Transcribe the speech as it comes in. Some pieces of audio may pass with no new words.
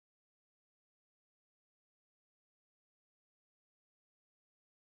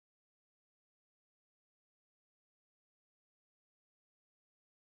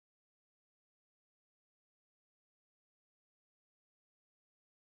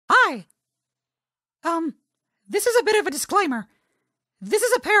This is a bit of a disclaimer. This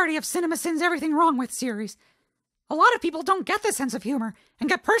is a parody of CinemaSin's Everything Wrong With series. A lot of people don't get this sense of humor and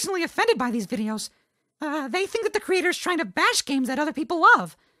get personally offended by these videos. They think that the creator's trying to bash games that other people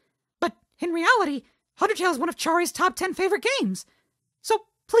love. But in reality, Undertale is one of Chari's top 10 favorite games. So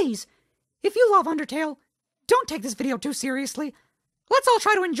please, if you love Undertale, don't take this video too seriously. Let's all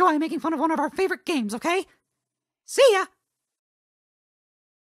try to enjoy making fun of one of our favorite games, okay? See ya!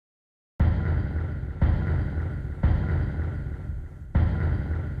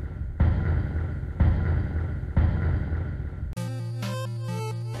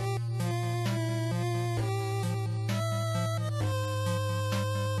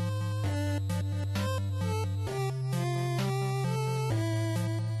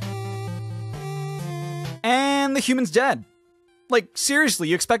 And the human's dead. Like, seriously,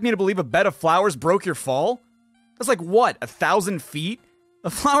 you expect me to believe a bed of flowers broke your fall? That's like, what, 1,000 feet? A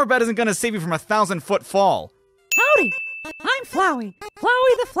flower bed isn't gonna save you from a 1,000-foot fall. Howdy! I'm Flowey.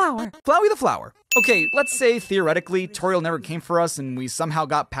 Flowey the flower. Flowey the flower. Okay, let's say, theoretically, Toriel never came for us and we somehow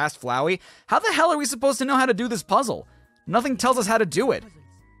got past Flowey. How the hell are we supposed to know how to do this puzzle? Nothing tells us how to do it.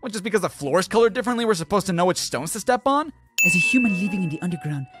 What, just because the floor is colored differently, we're supposed to know which stones to step on? As a human living in the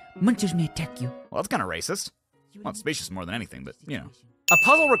underground, monsters may attack you. Well, that's kind of racist. Well, it's spacious more than anything, but, you know. A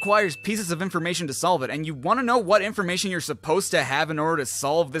puzzle requires pieces of information to solve it, and you want to know what information you're supposed to have in order to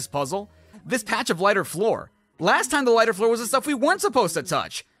solve this puzzle? This patch of lighter floor. Last time the lighter floor was the stuff we weren't supposed to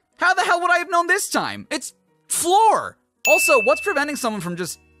touch. How the hell would I have known this time? It's floor! Also, what's preventing someone from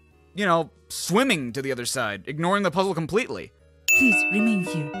just, you know, swimming to the other side, ignoring the puzzle completely? Please, remain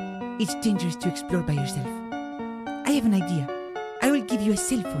here. It's dangerous to explore by yourself. I have an idea. I will give you a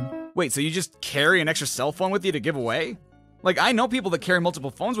cell phone. Wait, so you just carry an extra cell phone with you to give away? Like, I know people that carry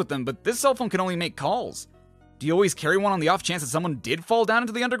multiple phones with them, but this cell phone can only make calls. Do you always carry one on the off chance that someone did fall down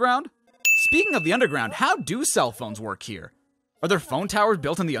into the underground? Speaking of the underground, how do cell phones work here? Are there phone towers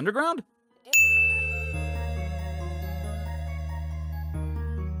built in the underground?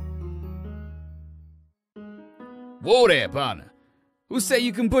 Whoa there, partner. Who say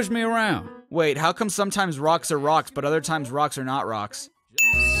you can push me around? Wait, how come sometimes rocks are rocks, but other times rocks are not rocks?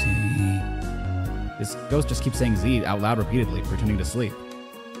 This ghost just keeps saying Z out loud repeatedly, pretending to sleep.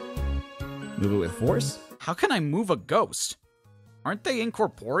 Move it with force? How can I move a ghost? Aren't they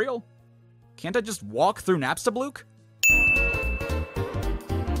incorporeal? Can't I just walk through Napstablook?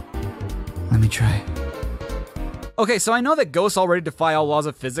 Let me try. Okay, so I know that ghosts already defy all laws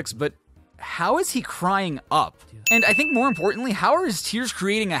of physics, but how is he crying up? And I think more importantly, how are his tears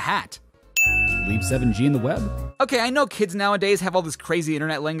creating a hat? Leave 7G in the web? Okay, I know kids nowadays have all this crazy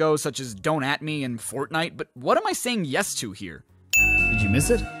internet lingo such as don't at me and Fortnite, but what am I saying yes to here? Did you miss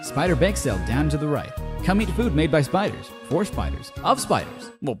it? Spider bake sale down to the right. Come eat food made by spiders, for spiders, of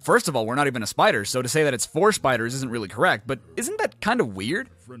spiders. Well, first of all, we're not even a spider, so to say that it's for spiders isn't really correct, but isn't that kind of weird?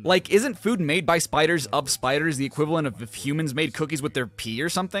 Like, isn't food made by spiders of spiders the equivalent of if humans made cookies with their pee or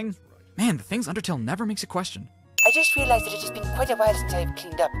something? Man, the things Undertale never makes you question. I just realized that it has been quite a while since I have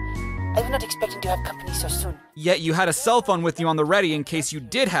cleaned up. I was not expecting to have company so soon. Yet you had a cell phone with you on the ready in case you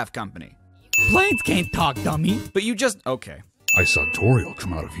did have company. Planes can't talk, dummy. But you just, okay. I saw Toriel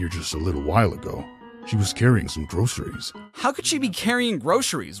come out of here just a little while ago. She was carrying some groceries. How could she be carrying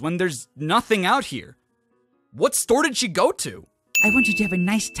groceries when there's nothing out here? What store did she go to? I want you to have a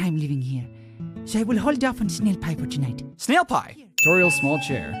nice time living here. So I will hold off on snail pie for tonight. Snail pie? Toriel's small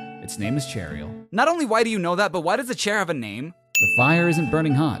chair. Its name is Chariel. Not only why do you know that, but why does the chair have a name? The fire isn't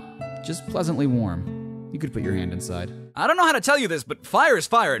burning hot, just pleasantly warm. You could put your hand inside. I don't know how to tell you this, but fire is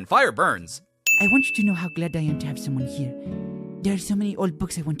fire and fire burns. I want you to know how glad I am to have someone here. There are so many old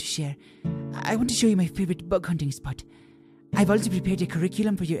books I want to share. I want to show you my favorite bug hunting spot. I've also prepared a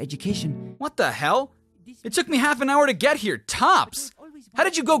curriculum for your education. What the hell? It took me half an hour to get here, tops! How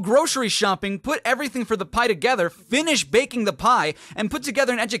did you go grocery shopping, put everything for the pie together, finish baking the pie, and put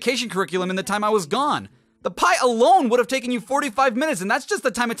together an education curriculum in the time I was gone? The pie alone would have taken you 45 minutes, and that's just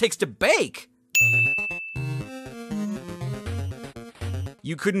the time it takes to bake!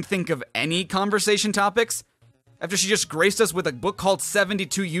 You couldn't think of any conversation topics? After she just graced us with a book called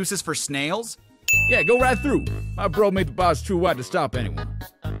 72 Uses for Snails? Yeah, go right through. My bro made the boss too wide to stop anyone.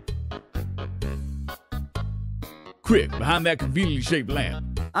 Quick, behind that conveniently shaped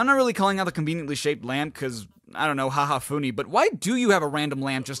lamp. I'm not really calling out the conveniently shaped lamp because, I don't know, haha funny, but why do you have a random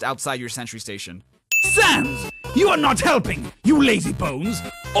lamp just outside your sentry station? Sans! You are not helping, you lazy bones!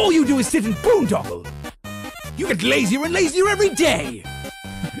 All you do is sit and boondoggle! You get lazier and lazier every day!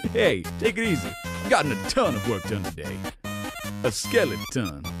 Hey, take it easy. Gotten a ton of work done today. A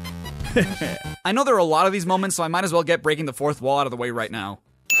skeleton. I know there are a lot of these moments, so I might as well get breaking the fourth wall out of the way right now.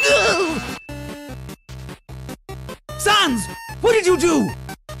 Sans! What did you do?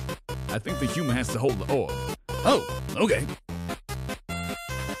 I think the human has to hold the orb. Oh, okay.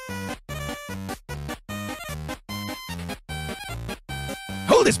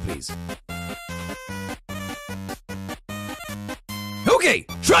 Hold this, please. Okay,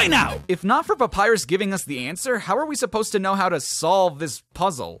 try now! If not for Papyrus giving us the answer, how are we supposed to know how to solve this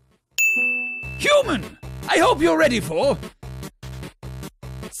puzzle? Human! I hope you're ready for...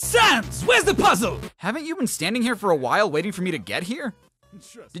 Sans, where's the puzzle? Haven't you been standing here for a while waiting for me to get here?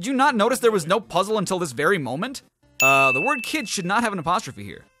 Did you not notice there was no puzzle until this very moment? The word kid should not have an apostrophe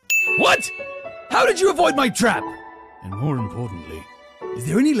here. What? How did you avoid my trap? And more importantly, is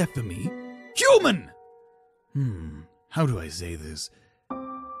there any left for me? Human! How do I say this?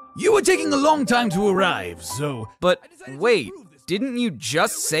 You were taking a long time to arrive, so... But wait, didn't you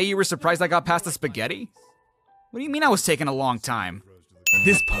just say you were surprised I got past the spaghetti? What do you mean I was taking a long time?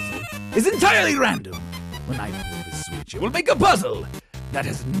 This puzzle is entirely random. When I pull this switch, it will make a puzzle that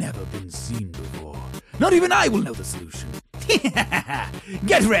has never been seen before. Not even I will know the solution.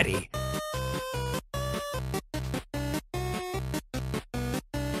 Get ready.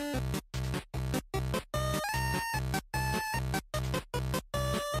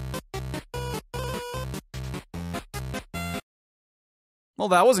 Well,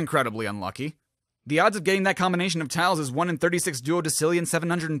 that was incredibly unlucky. The odds of getting that combination of tiles is 1 in 36 duodecillion,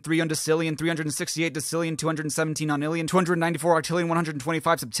 703 undecillion, 368 decillion, 217 nonillion, 294 octillion,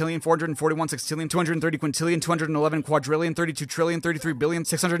 125 septillion, 441 sextillion, 230 quintillion, 211 quadrillion, 32 trillion, 33 billion,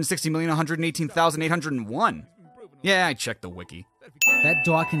 660 million, 118,801. Yeah, I checked the wiki. That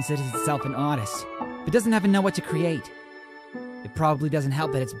dog considers itself an artist, but doesn't even know what to create. It probably doesn't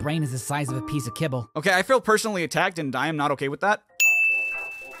help that its brain is the size of a piece of kibble. Okay, I feel personally attacked and I am not okay with that.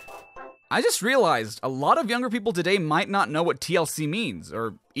 I just realized a lot of younger people today might not know what TLC means,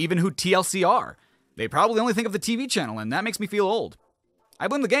 or even who TLC are. They probably only think of the TV channel, and that makes me feel old. I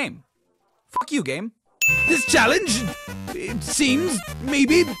blame the game. Fuck you, game. This challenge, it seems,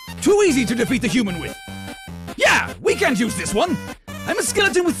 maybe too easy to defeat the human with. Yeah, we can't use this one. I'm a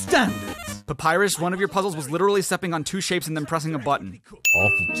skeleton with standards. Papyrus, one of your puzzles was literally stepping on 2 shapes and then pressing a button.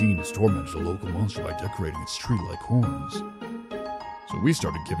 Awful Teen has tormented a local monster by decorating its tree like horns. So we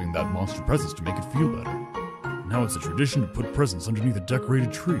started giving that monster presents to make it feel better. Now it's a tradition to put presents underneath a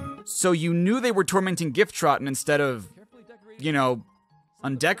decorated tree. So you knew they were tormenting Gifttrot, and instead of, you know,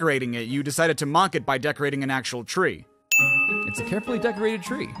 undecorating it, you decided to mock it by decorating an actual tree. It's a carefully decorated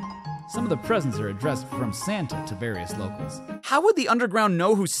tree. Some of the presents are addressed from Santa to various locals. How would the underground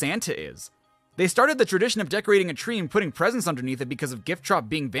know who Santa is? They started the tradition of decorating a tree and putting presents underneath it because of Gifttrot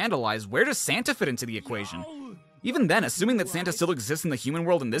being vandalized. Where does Santa fit into the equation? Even then, assuming that Santa still exists in the human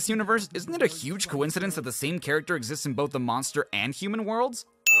world in this universe, isn't it a huge coincidence that the same character exists in both the monster and human worlds?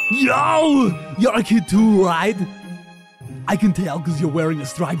 Yo! You're a kid too, right? I can tell because you're wearing a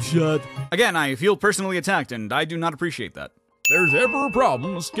striped shirt. Again, I feel personally attacked, and I do not appreciate that. If there's ever a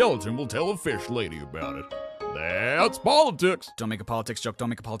problem, a skeleton will tell a fish lady about it. That's politics. Don't make a politics joke, don't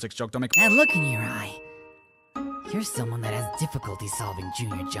make a politics joke, don't make That look in your eye. You're someone that has difficulty solving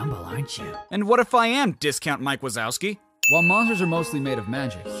Junior Jumble, aren't you? And what if I am Discount Mike Wazowski? While monsters are mostly made of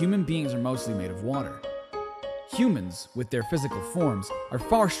magic, human beings are mostly made of water. Humans, with their physical forms, are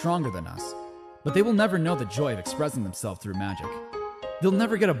far stronger than us, but they will never know the joy of expressing themselves through magic. They'll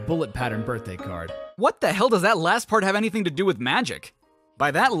never get a bullet pattern birthday card. What the hell does that last part have anything to do with magic?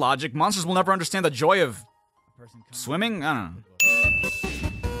 By that logic, monsters will never understand the joy of swimming? I don't know.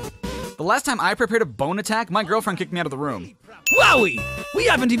 The last time I prepared a bone attack, my girlfriend kicked me out of the room. Wowie! We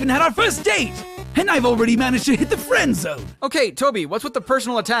haven't even had our first date! And I've already managed to hit the friend zone! Okay, Toby, what's with the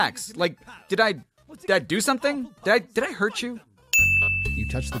personal attacks? Like, did I do something? Did I hurt you? You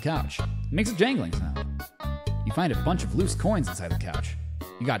touch the couch. It makes a jangling sound. You find a bunch of loose coins inside the couch.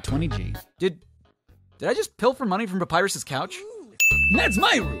 You got 20G. Did I just pilfer money from Papyrus's couch? That's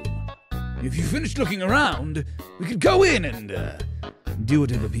my room! If you finished looking around, we could go in and, do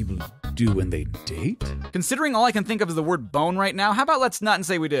whatever people do when they date? Considering all I can think of is the word bone right now, how about let's not and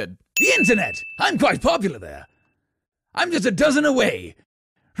say we did? The internet! I'm quite popular there. I'm just a dozen away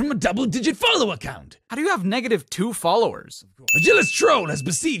from a double-digit follow account. How do you have -2 followers? A jealous troll has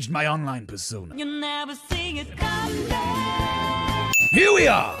besieged my online persona. You never see it coming. Here we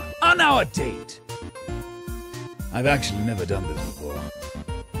are, on our date. I've actually never done this before.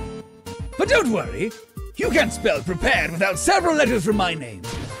 But don't worry, you can't spell prepared without several letters from my name.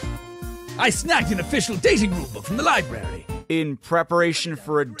 I snagged an official dating rulebook from the library. In preparation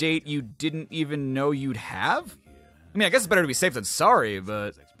for a date you didn't even know you'd have? I mean, I guess it's better to be safe than sorry,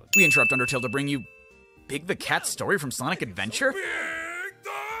 but we interrupt Undertale to bring you Big the Cat story from Sonic Adventure?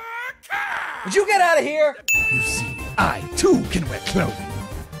 Would you get out of here? You see, I, too, can wear clothing.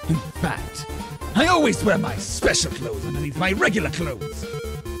 In fact, I always wear my special clothes underneath my regular clothes.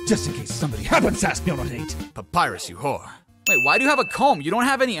 Just in case somebody happens to ask me on a date. Papyrus, you whore. Wait, why do you have a comb? You don't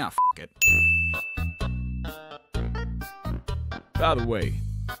have any. F it. By the way,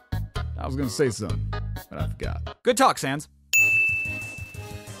 I was gonna say something, but I forgot. Good talk, Sans.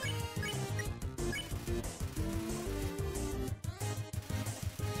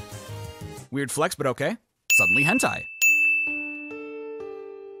 Weird flex, but okay. Suddenly hentai.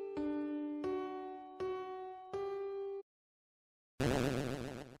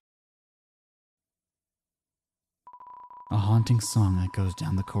 A haunting song that goes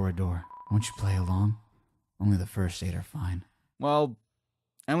down the corridor. Won't you play along? Only the first 8 are fine. Well,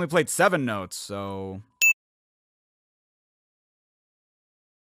 I only played 7 notes, so